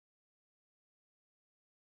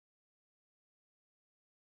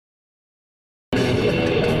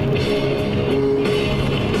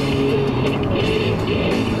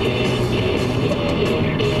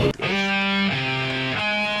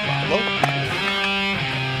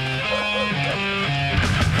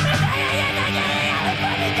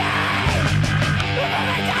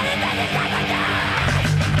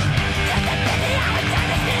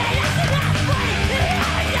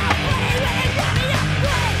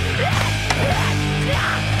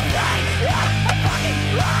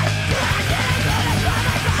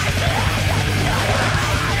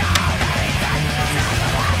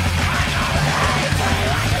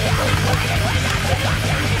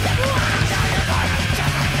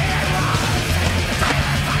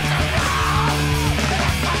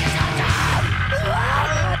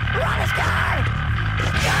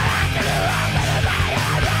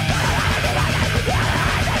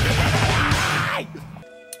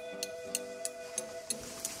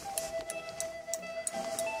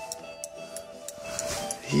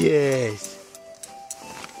Yes.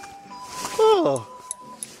 Oh.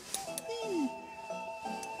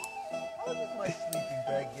 How did my sleeping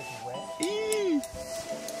bag get wet?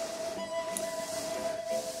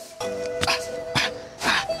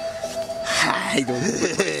 I don't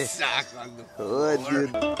put my sock on the floor.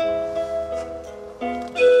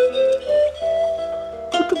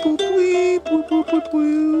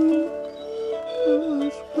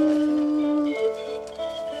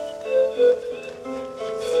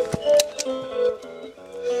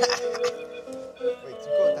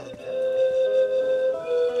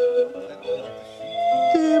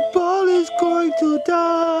 The ball is going to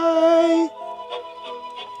die.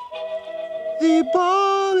 The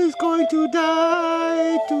ball is going to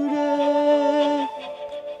die today.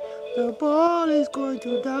 The ball is going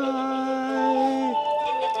to die.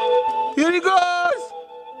 Here he goes!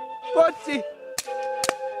 Potsy!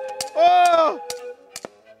 Oh!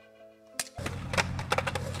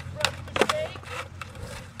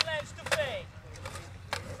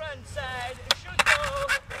 Front side, shoot go.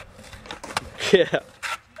 Yeah.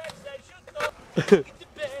 Back side, shoot go. Get the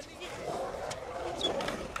belly.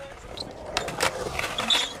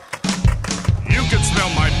 You can smell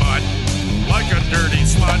my butt like a dirty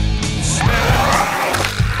slut. Smell it.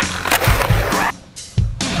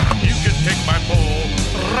 You can take my pole,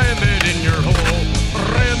 ram it in your hole,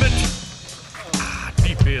 ram it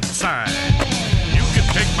deep inside. You can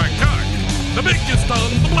take my cock, the biggest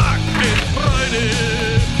on the block, and ride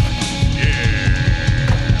it. Yeah,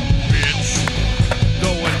 bitch,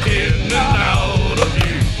 going in and out of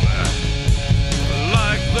you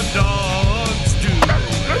like the dogs do.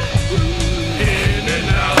 In and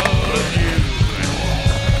out of you.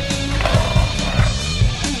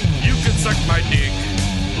 You can suck my dick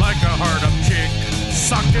like a hard-up chick.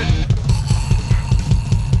 Suck it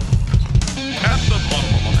at the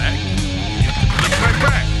bottom of my back. Lick my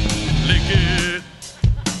back. Lick it.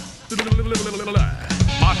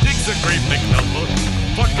 My dick's a great big number.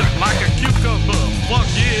 Fuck it like a cucumber.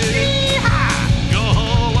 Fuck it.